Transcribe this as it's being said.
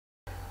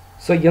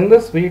So in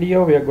this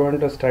video we are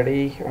going to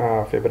study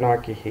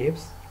Fibonacci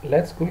heaps.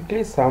 Let's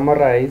quickly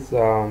summarize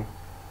so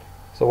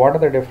what are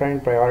the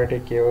different priority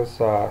queues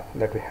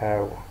that we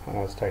have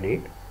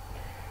studied.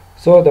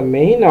 So the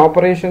main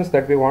operations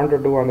that we want to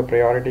do on the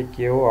priority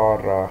queue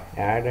are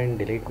add and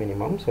delete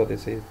minimum. So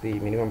this is the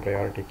minimum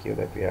priority queue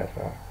that we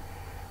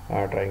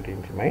are trying to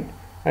implement,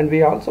 and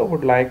we also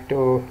would like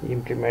to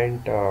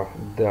implement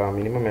the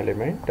minimum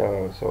element.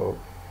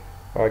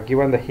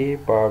 Given the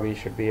heap, we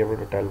should be able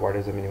to tell what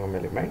is the minimum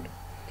element.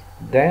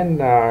 Then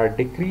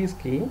decrease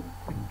key,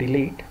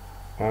 delete.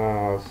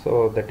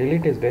 So the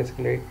delete is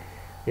basically,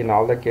 in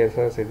all the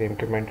cases, is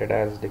implemented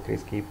as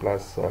decrease key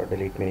plus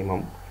delete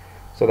minimum.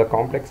 So the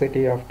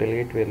complexity of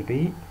delete will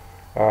be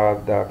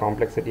the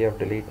complexity of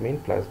delete min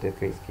plus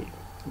decrease key.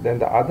 Then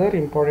the other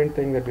important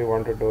thing that we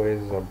want to do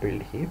is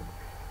build heap,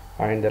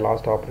 and the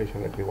last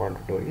operation that we want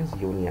to do is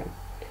union.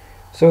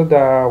 So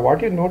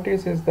what you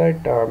notice is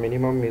that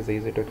minimum is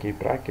easy to keep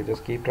track. You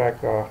just keep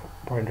track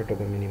pointed to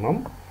the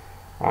minimum,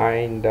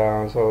 and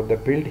so the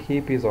build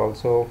heap is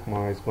also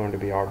is going to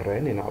be order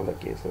n in all the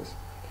cases.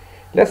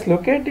 Let's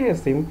look at a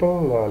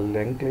simple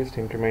linked list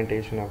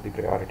implementation of the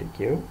priority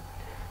queue,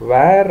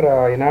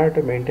 where in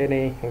order to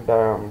maintain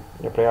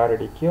the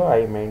priority queue,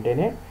 I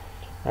maintain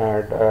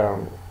a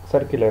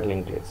circular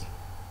linked list.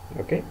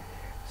 Okay,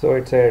 so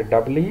it's a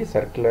doubly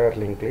circular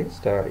linked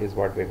list is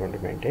what we're going to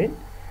maintain,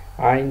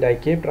 and I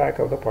keep track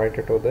of the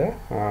pointer to the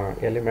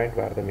element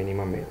where the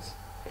minimum is.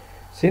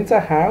 Since I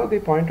have the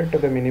pointer to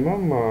the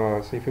minimum,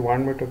 so if you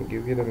want me to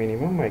give you the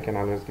minimum, I can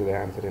always give the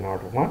answer in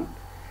order 1,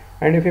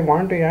 and if you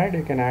want to add,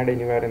 you can add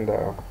anywhere in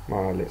the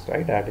list,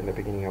 right? Add in the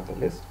beginning of the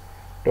list.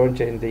 Don't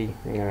change the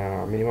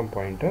minimum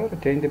pointer.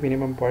 Change the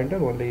minimum pointer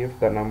only if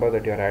the number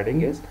that you are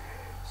adding is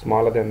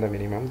smaller than the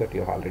minimum that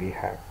you already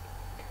have.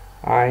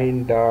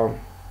 And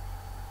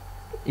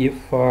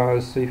if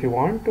you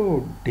want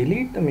to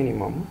delete the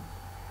minimum,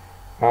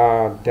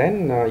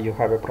 then you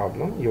have a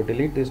problem. You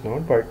delete this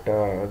node, but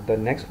the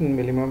next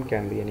minimum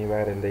can be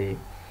anywhere in the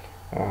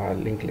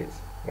linked list,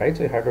 right?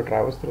 So you have to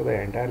traverse through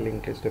the entire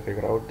linked list to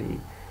figure out the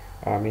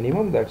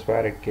minimum. That's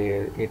where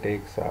it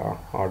takes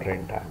order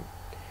n time.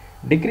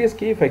 Decrease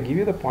key, if I give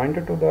you the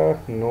pointer to the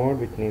node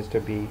which needs to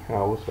be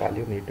whose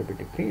value need to be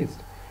decreased,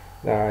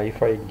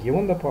 if I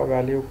given the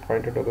value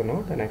pointer to the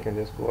node, then I can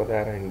just go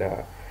there and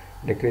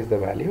decrease the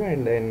value,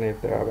 and then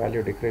if the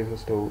value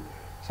decreases to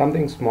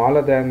something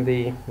smaller than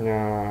the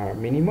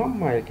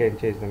minimum, I can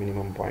change the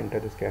minimum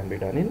pointer. This can be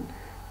done in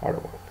order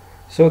 1.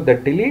 So the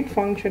delete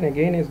function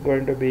again is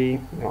going to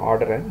be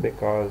order n,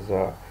 because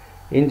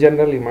in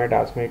general you might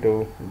ask me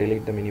to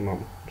delete the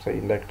minimum. So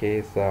in that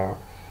case,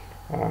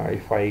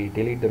 if I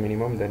delete the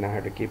minimum, then I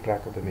have to keep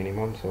track of the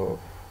minimum, so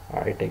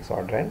it takes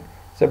order n.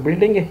 So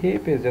building a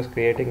heap is just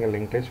creating a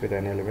linked list with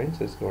n elements.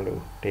 It's going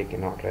to take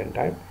in order n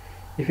time.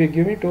 If you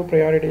give me two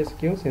priorities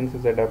queue, since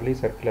it's a doubly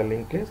circular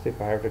linked list, if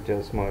I have to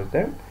just merge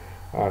them,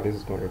 this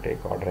is going to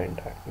take order n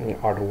time,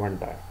 order 1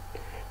 time.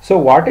 So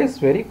what is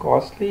very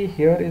costly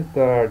here is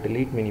the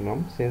delete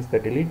minimum. Since the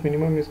delete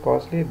minimum is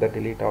costly, the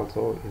delete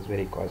also is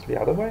very costly.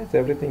 Otherwise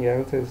everything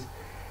else is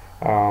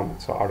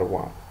so order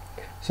 1.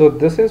 So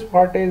this is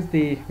what is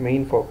the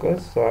main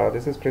focus.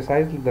 This is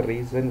precisely the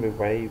reason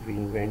why we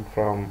went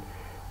from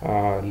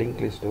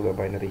linked list to the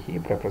binary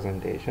heap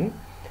representation.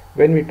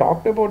 When we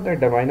talked about the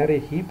binary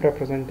heap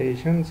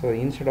representation, so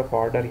instead of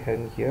order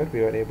n here,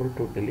 we were able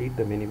to delete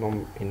the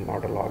minimum in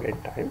order log n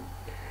time,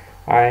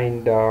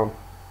 and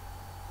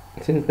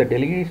since the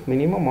delete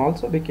minimum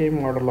also became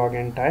order log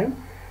n time,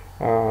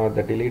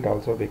 the delete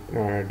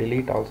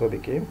also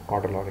became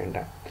order log n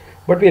time.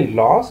 But we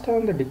lost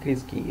on the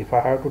decrease key. If I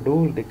have to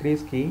do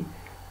decrease key,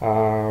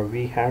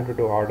 we have to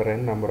do order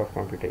n number of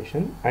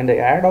computation, and the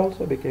add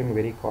also became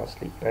very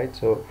costly, right?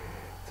 So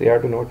you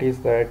have to notice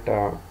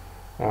that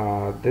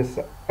this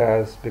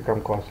has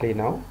become costly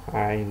now,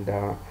 and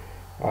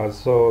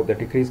so the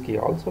decrease key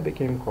also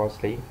became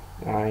costly,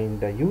 and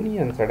the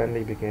union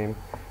suddenly became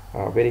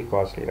very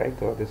costly, right?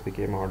 So this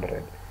became order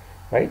n,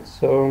 right?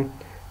 So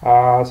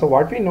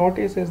what we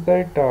notice is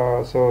that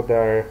so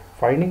the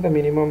finding the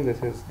minimum,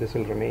 this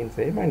will remain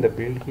same, and the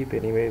build heap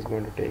anyway is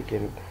going to take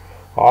in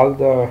all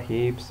the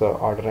heaps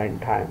order n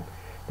time.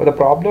 But the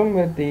problem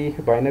with the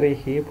binary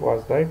heap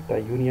was that the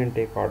union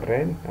take order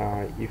n.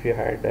 If you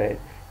had a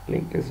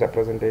linked list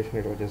representation,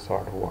 it was just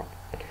order 1.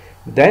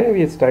 Then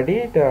we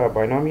studied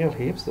binomial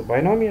heaps.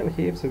 Binomial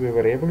heaps, we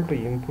were able to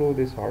improve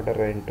this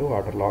order n to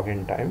order log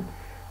n time,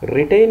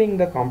 retaining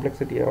the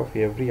complexity of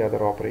every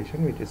other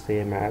operation, which is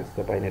same as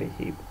the binary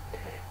heap.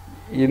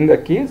 In the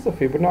case of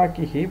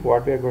Fibonacci heap,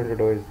 what we are going to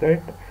do is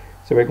that,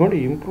 so we are going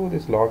to improve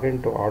this log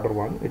n to order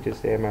 1, which is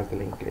same as the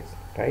linked list,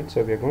 right?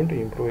 So we are going to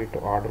improve it to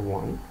order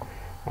 1,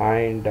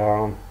 and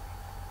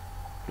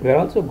we are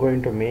also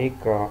going to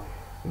make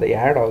the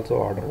add also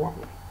order 1,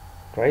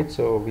 right?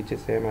 So which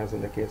is same as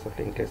in the case of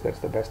linked list. That's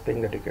the best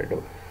thing that you can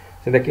do.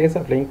 So in the case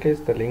of linked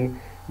list,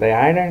 the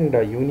add and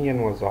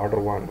union was order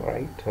 1,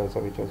 right? So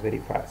which was very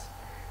fast.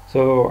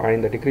 So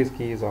and the decrease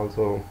key is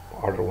also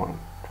order 1,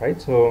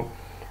 right? So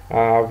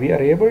we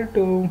are able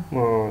to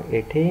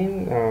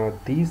attain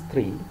these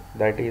three,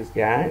 that is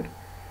add,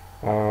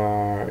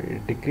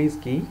 decrease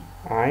key,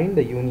 and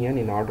the union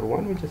in order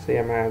 1, which is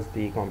same as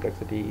the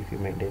complexity if you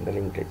maintain the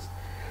linked list.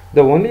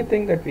 The only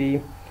thing that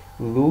we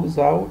lose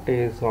out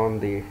is on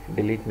the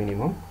delete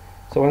minimum.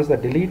 So once the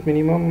delete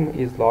minimum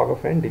is log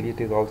of n,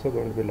 delete is also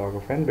going to be log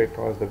of n,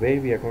 because the way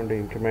we are going to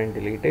implement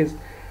delete is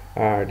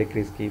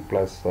decrease key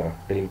plus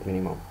delete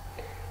minimum.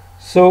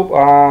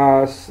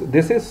 So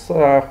this is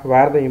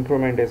where the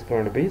improvement is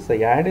going to be. So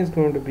add is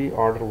going to be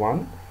order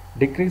 1,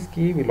 decrease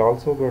key will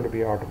also going to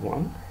be order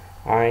 1,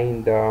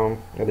 and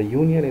the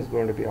union is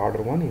going to be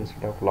order 1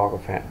 instead of log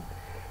of n.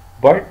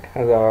 But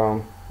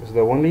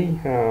the only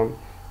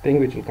thing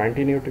which will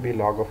continue to be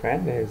log of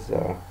n is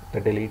the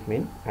delete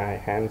min,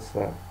 hence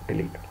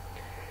delete.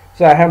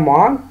 So I have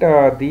marked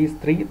these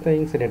three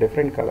things in a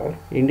different color,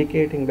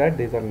 indicating that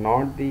these are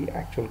not the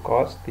actual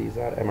cost, these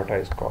are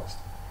amortized costs.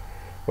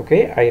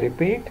 Okay, I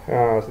repeat,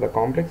 so the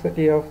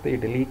complexity of the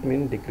delete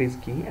min, decrease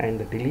key, and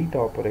the delete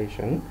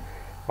operation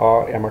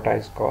are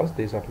amortized cost.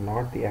 These are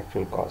not the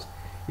actual cost.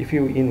 If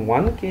you, in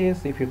one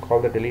case, if you call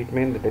the delete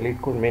min, the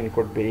delete min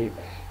could be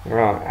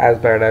as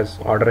bad as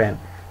order n.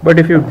 But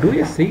if you do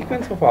a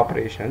sequence of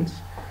operations,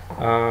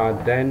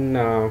 then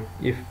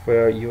if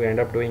you end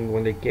up doing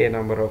only k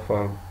number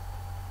of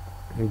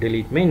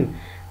delete min,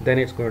 then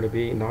it's going to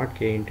be not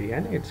k into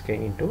n, it's k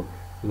into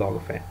log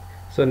of n.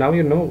 So now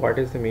you know what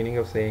is the meaning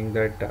of saying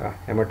that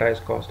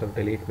amortized cost of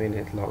delete min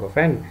is log of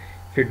n.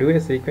 If you do a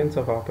sequence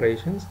of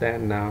operations,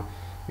 then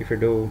if you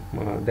do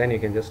then you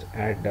can just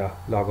add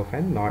log of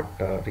n, not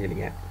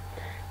really n.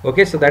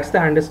 Okay, so that's the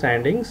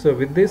understanding. So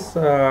with this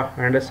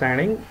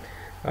understanding,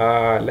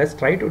 let's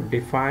try to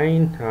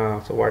define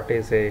so what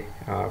is a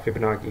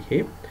Fibonacci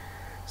heap.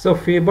 So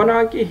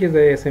Fibonacci is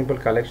a simple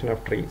collection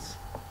of trees.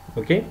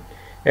 Okay,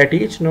 at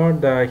each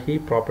node the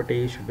heap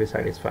property should be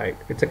satisfied.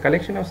 It's a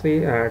collection of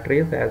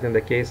trees, as in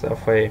the case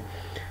of a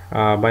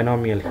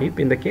binomial heap.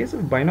 In the case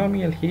of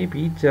binomial heap,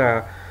 each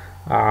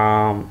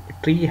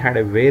tree had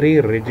a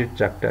very rigid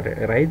chapter,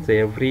 right? So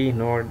every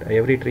node,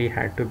 every tree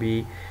had to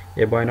be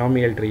a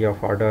binomial tree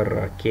of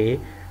order k,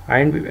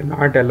 and we were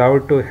not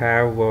allowed to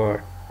have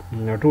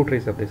two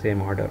trees of the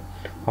same order.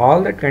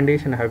 All that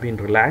condition have been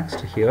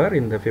relaxed here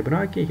in the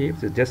Fibonacci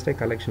heaps. Is just a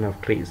collection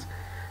of trees.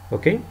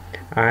 Okay,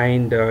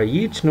 and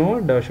each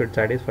node should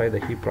satisfy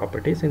the heap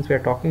property. Since we are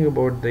talking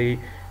about the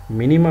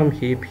minimum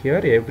heap here,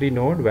 every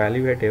node,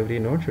 value at every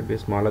node should be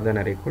smaller than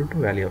or equal to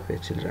value of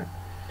its children.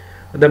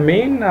 The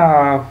main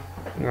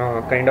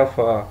kind of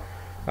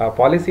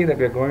policy that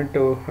we are going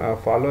to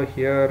follow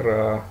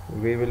here,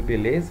 we will be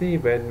lazy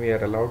when we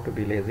are allowed to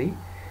be lazy,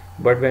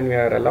 but when we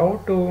are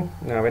allowed to,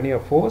 when you are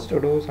forced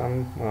to do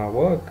some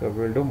work, we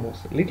will do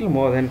little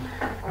more than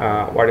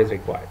what is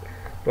required.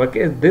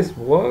 Okay, this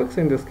works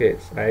in this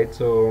case, right?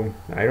 So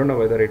I don't know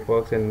whether it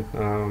works in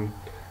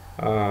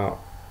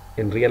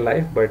real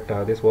life, but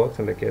this works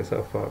in the case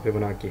of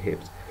Fibonacci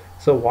heaps.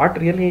 So what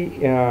really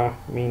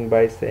mean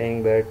by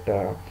saying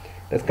that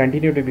let's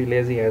continue to be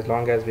lazy as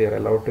long as we are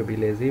allowed to be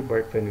lazy,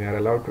 but when we are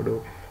allowed to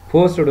do,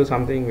 forced to do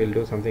something, we'll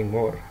do something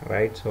more,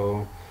 right?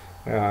 So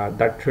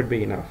that should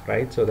be enough,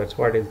 right? So that's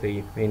what is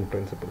the main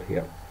principle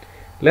here.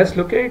 Let's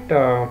look at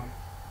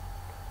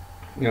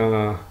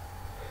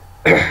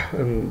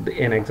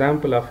an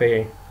example of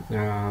a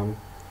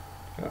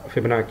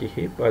Fibonacci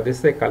heap. This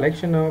is a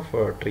collection of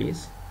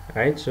trees,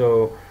 right?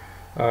 So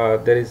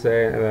there is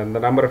the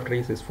number of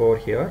trees is 4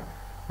 here,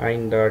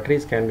 and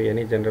trees can be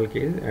any general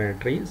case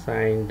trees,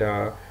 and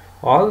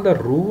all the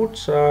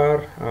roots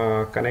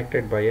are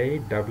connected by a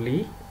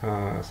doubly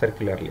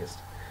circular list.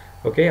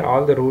 Okay,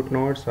 all the root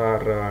nodes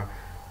are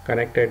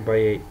connected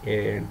by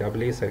a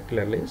doubly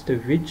circular list,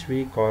 which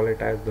we call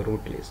it as the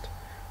root list.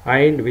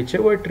 And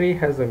whichever tree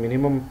has the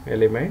minimum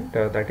element,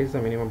 that is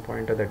the minimum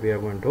pointer that we are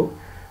going to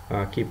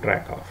keep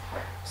track of.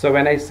 So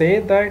when I say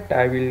that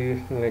I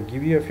will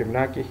give you a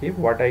Fibonacci heap,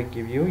 what I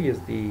give you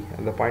is the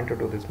pointer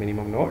to this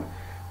minimum node,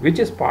 which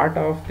is part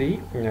of the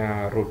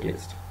root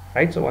list,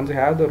 right? So once you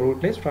have the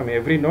root list from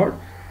every node,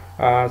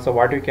 so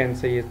what you can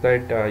say is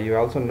that you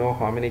also know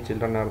how many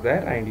children are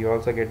there, and you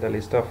also get the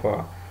list of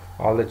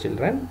all the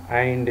children,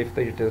 and if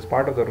it is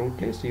part of the root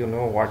list, you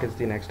know what is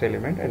the next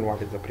element and what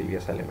is the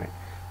previous element.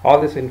 All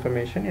this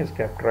information is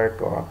kept track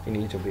in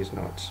each of these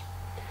nodes.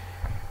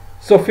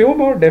 So few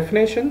more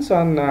definitions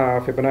on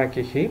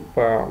Fibonacci heap.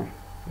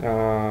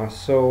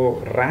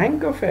 So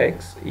rank of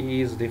x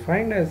is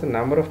defined as the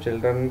number of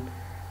children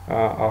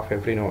of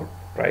every node,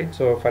 right?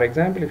 So for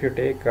example, if you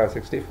take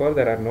 64,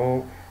 there are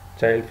no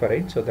child for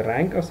it, so the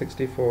rank of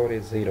 64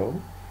 is 0.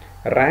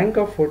 Rank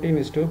of 14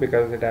 is 2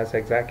 because it has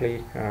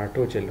exactly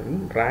 2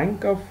 children.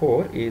 Rank of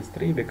 4 is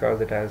 3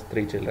 because it has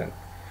 3 children.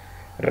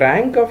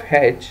 Rank of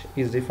h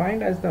is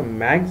defined as the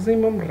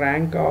maximum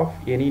rank of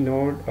any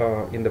node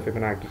in the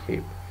Fibonacci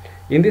heap.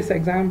 In this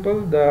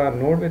example, the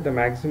node with the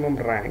maximum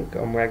rank,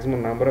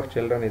 maximum number of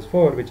children is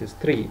 4, which is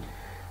 3.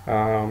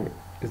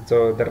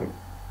 So the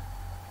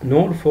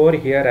node 4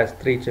 here has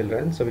 3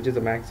 children, so which is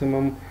the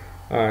maximum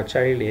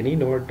child any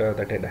node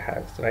that it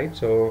has, right?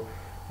 So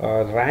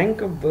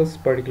rank of this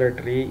particular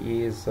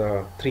tree is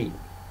 3.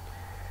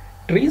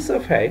 Trees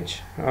of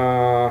H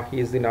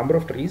is the number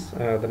of trees.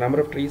 The number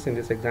of trees in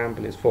this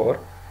example is 4.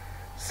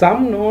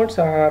 Some nodes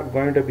are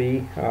going to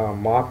be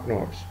marked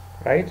nodes,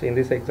 right? In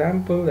this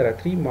example, there are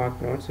 3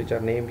 marked nodes, which are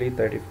namely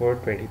 34,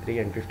 23,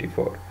 and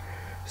 54.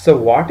 So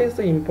what is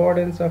the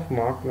importance of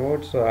marked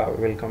nodes?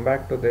 We'll come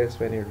back to this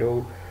when you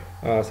do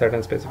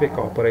certain specific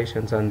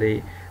operations on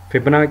the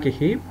Fibonacci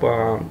heap.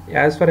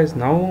 As far as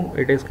now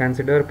it is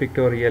considered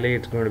pictorially,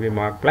 it's going to be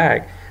marked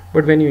flag,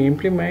 but when you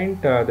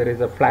implement, there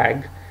is a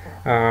flag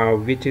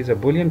which is a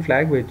boolean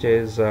flag, which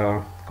is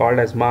called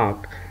as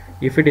marked.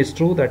 If it is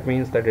true, that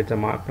means that it's a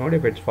marked node.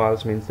 If it's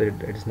false, means that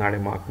it is not a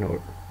marked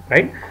node,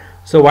 right?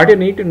 So what you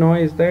need to know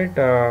is that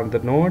the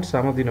nodes,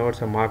 some of the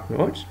nodes are marked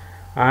nodes,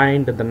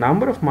 and the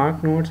number of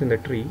marked nodes in the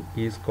tree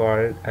is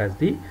called as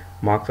the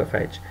marks of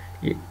H.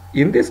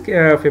 In this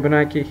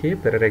Fibonacci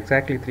heap, there are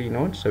exactly 3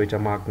 nodes, which are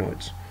marked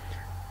nodes.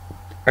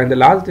 And the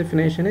last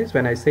definition is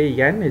when I say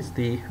n is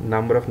the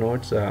number of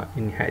nodes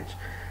in H.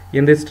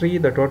 In this tree,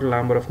 the total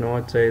number of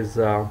nodes is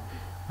 2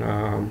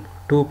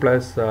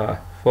 plus 4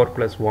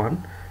 plus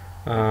 1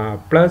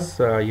 plus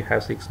you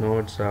have 6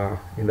 nodes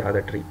in the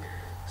other tree.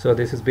 So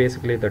this is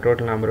basically the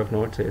total number of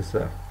nodes is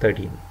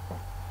 13.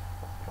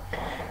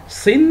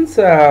 Since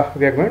we are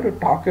going to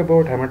talk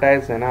about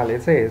amortized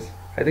analysis,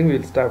 I think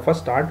we'll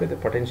first start with the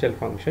potential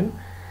function.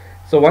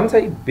 So once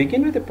I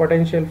begin with the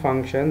potential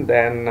function,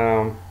 then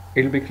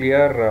it will be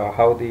clear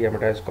how the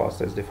amortized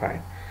cost is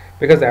defined.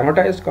 Because the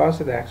amortized cost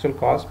is the actual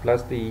cost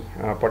plus the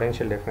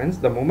potential difference.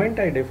 The moment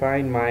I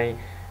define my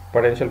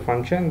potential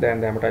function,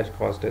 then the amortized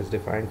cost is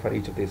defined for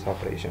each of these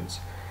operations.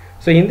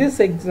 So in this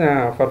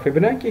for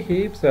Fibonacci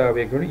heaps, we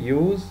are going to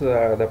use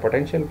the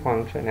potential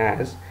function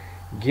as,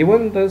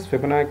 given this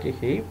Fibonacci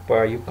heap,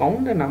 you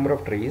count the number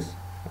of trees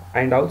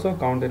and also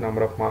count the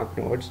number of marked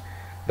nodes.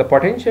 The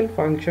potential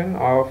function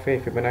of a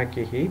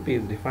Fibonacci heap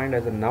is defined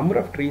as the number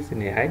of trees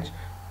in H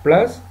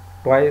plus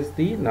twice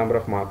the number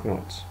of marked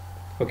nodes.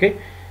 Okay.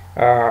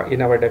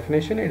 In our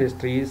definition, it is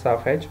trees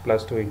of H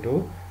plus 2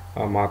 into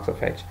marks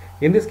of H.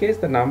 In this case,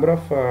 the number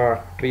of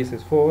trees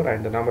is 4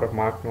 and the number of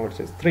marked nodes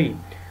is 3.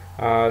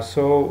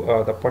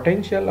 So the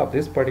potential of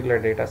this particular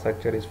data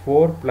structure is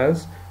 4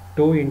 plus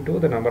 2 into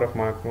the number of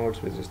marked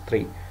nodes, which is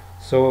 3.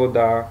 So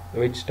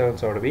which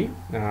turns out to be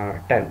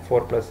 10.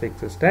 4 plus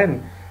 6 is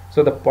 10.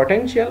 So the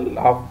potential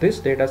of this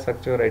data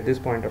structure at this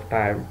point of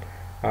time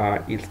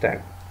is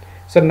 10.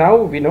 So now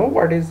we know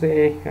what is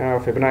a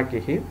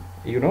Fibonacci heap.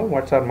 You know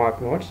what are marked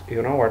nodes,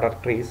 you know what are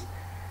trees,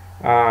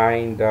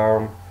 and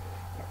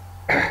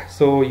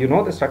so you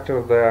know the structure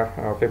of the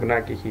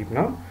Fibonacci heap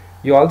now.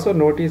 You also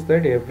notice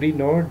that every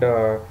node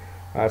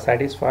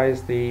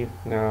satisfies the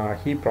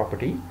heap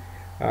property.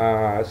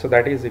 So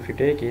that is, if you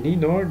take any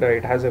node,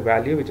 it has a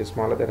value which is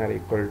smaller than or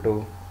equal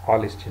to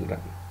all its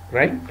children,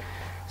 right?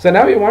 So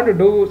now we want to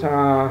do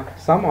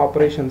some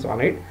operations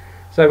on it.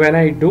 So when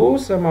I do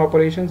some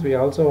operations, we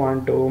also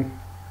want to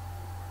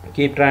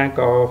keep track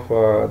of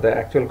the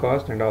actual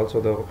cost and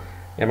also the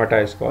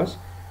amortized cost.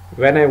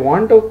 When I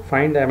want to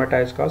find the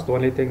amortized cost, the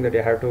only thing that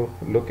you have to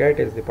look at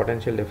is the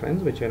potential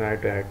difference, which you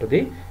have to add to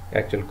the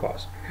actual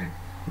cost.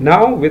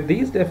 Now with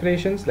these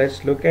definitions,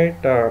 let's look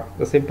at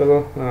the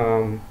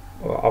simple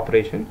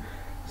operation.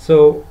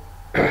 So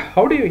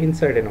how do you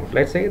insert a node?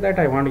 Let's say that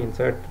I want to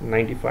insert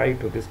 95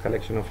 to this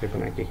collection of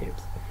Fibonacci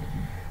heaps.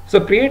 So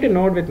create a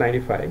node with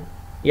 95,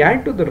 you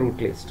add to the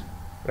root list,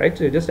 right?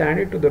 So you just add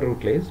it to the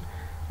root list.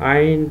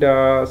 And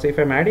so if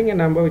I'm adding a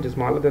number which is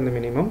smaller than the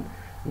minimum,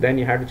 then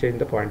you have to change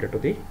the pointer to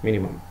the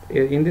minimum.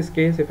 In this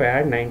case, if I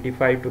add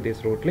 95 to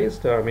this root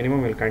list,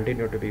 minimum will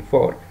continue to be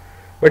 4.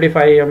 But if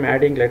I am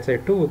adding, let's say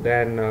 2,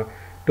 then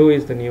 2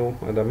 is the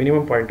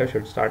minimum pointer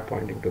should start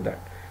pointing to that.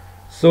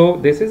 So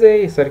this is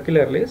a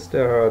circular list.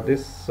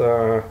 This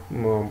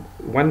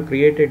one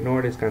created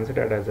node is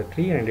considered as a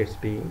tree and it's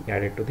being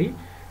added to the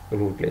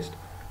root list.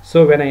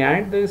 So when I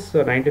add this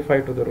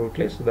 95 to the root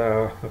list,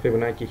 the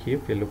Fibonacci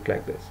heap will look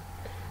like this.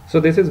 So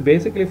this is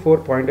basically 4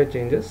 pointer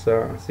changes.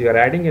 So you are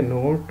adding a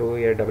node to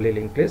a doubly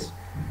linked list.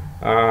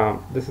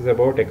 This is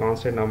about a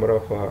constant number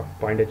of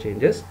pointer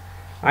changes.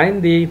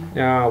 And the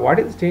what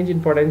is the change in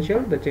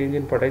potential? The change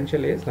in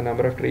potential is the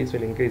number of trees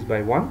will increase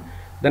by 1.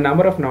 The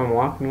number of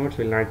marked nodes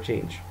will not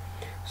change.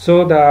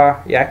 So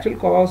the actual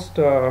cost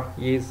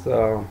is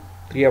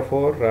 3 or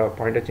 4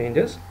 pointer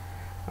changes,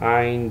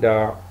 and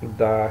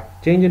the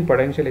change in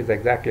potential is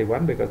exactly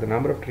 1 because the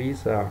number of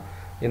trees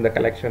in the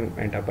collection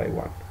went up by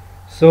 1.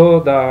 So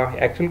the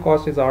actual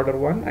cost is order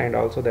 1 and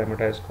also the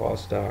amortized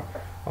cost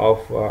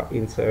of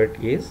insert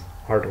is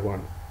order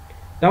 1.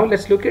 Now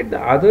let's look at the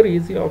other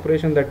easy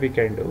operation that we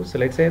can do. So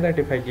let's say that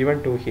if I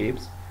given 2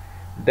 heaps,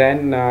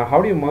 then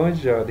how do you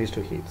merge these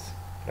 2 heaps,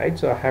 right?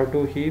 So I have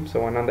 2 heaps,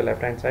 so one on the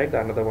left hand side, the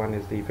another one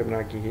is the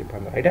Fibonacci heap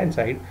on the right hand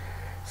side.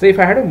 So if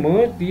I had to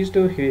merge these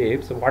 2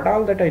 heaps, what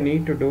all that I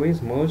need to do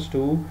is merge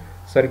 2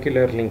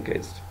 circular linked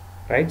list,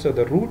 right? So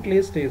the root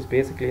list is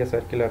basically a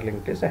circular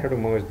linked list. I have to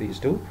merge these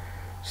 2.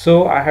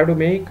 So I have to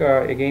make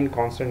again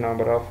constant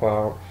number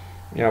of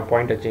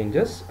pointer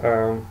changes.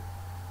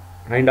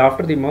 And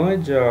after the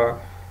merge,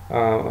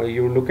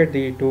 you look at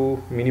the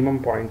two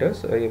minimum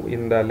pointers.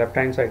 In the left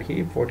hand side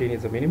heap, 14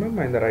 is the minimum,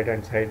 and the right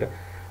hand side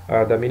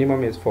the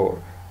minimum is 4.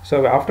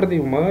 So after the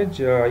merge,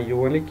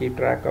 you only keep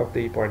track of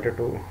the pointer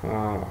to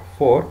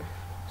 4.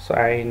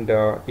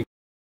 So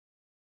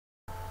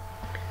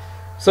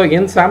so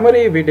in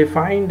summary, we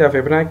defined a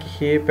Fibonacci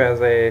heap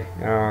as a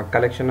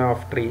collection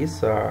of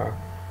trees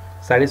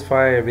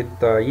satisfy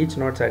with each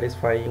node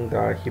satisfying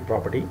the heap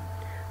property,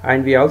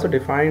 and we also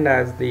defined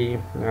as the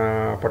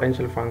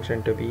potential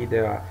function to be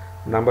the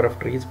number of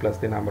trees plus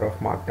the number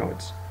of marked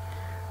nodes.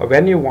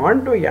 When you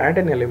want to add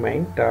an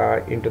element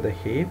into the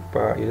heap,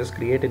 you just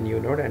create a new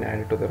node and add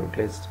it to the root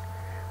list.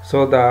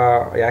 So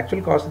the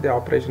actual cost of the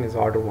operation is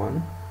order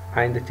 1,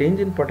 and the change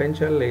in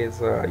potential is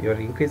you're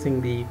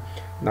increasing the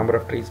number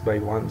of trees by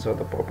 1, so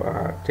the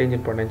change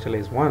in potential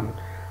is 1.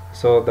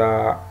 So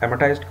the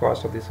amortized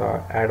cost of this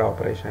add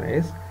operation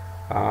is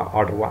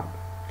order 1.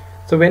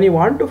 So when you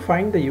want to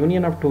find the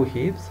union of two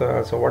heaps,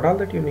 so what all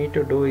that you need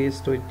to do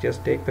is to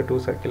just take the two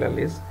circular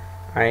lists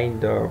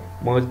and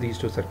merge these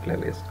two circular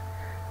lists.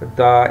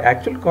 The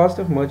actual cost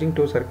of merging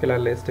two circular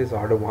lists is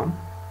order 1,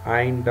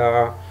 and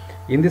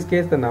in this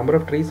case the number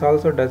of trees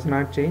also does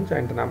not change,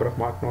 and the number of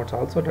marked nodes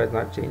also does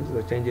not change.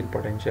 The change in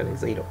potential is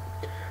 0.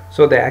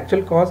 So the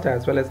actual cost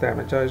as well as the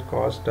amortized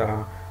cost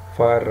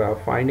for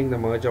finding the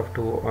merge of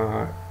two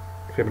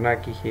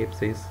Fibonacci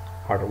heaps is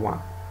order 1.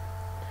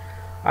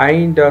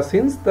 And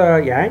since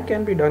the add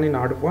can be done in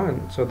order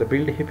 1, so the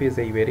build heap is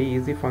a very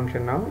easy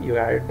function now. You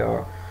add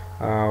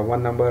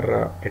one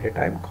number at a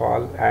time,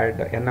 call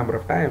add n number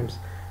of times.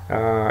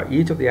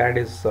 Each of the add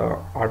is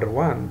order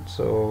 1,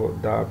 so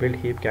the build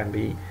heap can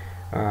be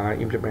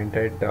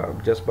implemented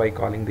just by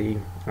calling the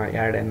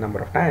add n number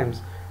of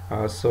times.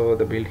 So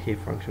the build heap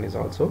function is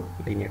also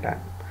linear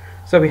time.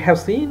 So we have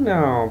seen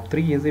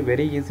three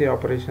very easy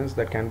operations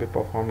that can be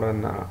performed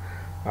on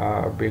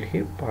build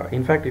heap.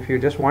 In fact, if you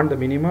just want the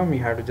minimum, you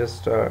have to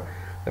just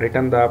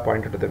return the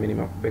pointer to the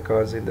minimum,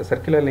 because in the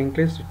circular linked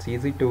list it's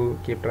easy to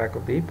keep track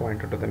of the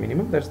pointer to the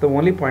minimum. That's the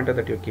only pointer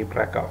that you keep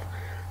track of,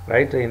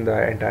 right, in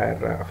the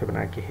entire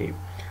Fibonacci heap.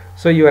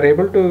 So you are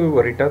able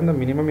to return the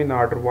minimum in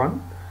order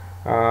 1.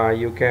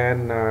 You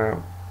can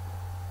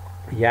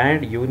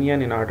add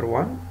union in order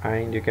 1,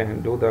 and you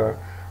can do the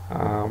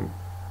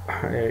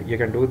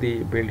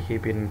build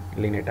heap in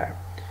linear time.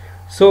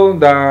 So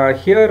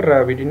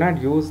here we did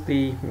not use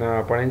the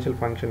potential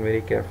function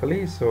very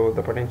carefully, so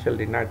the potential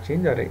did not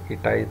change, or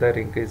it either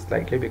increased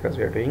slightly because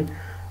we are doing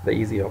the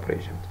easy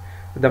operations.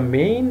 The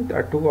main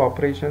two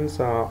operations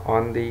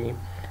on the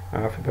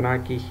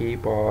Fibonacci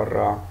heap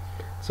are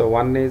so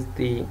one is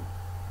the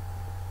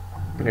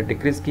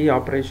decrease key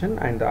operation,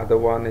 and the other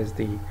one is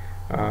the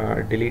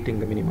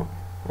deleting the minimum.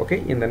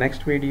 Okay, in the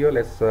next video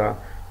let's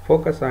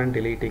focus on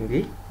deleting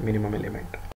the minimum element.